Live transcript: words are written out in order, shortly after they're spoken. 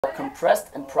Our compressed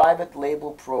and private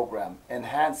label program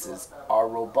enhances our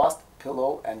robust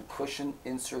pillow and cushion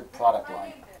insert product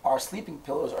line. Our sleeping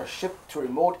pillows are shipped to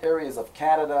remote areas of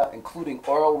Canada, including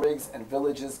oil rigs and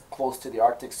villages close to the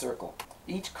Arctic Circle.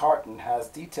 Each carton has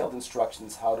detailed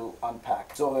instructions how to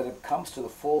unpack so that it comes to the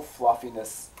full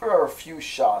fluffiness. Here are a few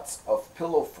shots of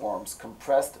pillow forms,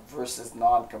 compressed versus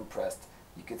non-compressed.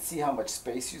 You can see how much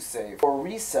space you save. For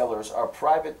resellers, our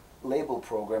private label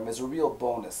program is a real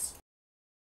bonus.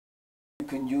 You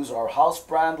can use our house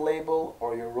brand label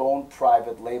or your own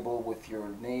private label with your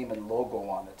name and logo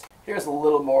on it. Here's a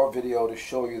little more video to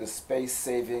show you the space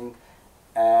saving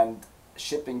and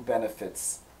shipping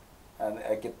benefits. And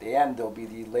at the end there'll be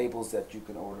the labels that you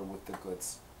can order with the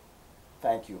goods.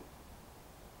 Thank you.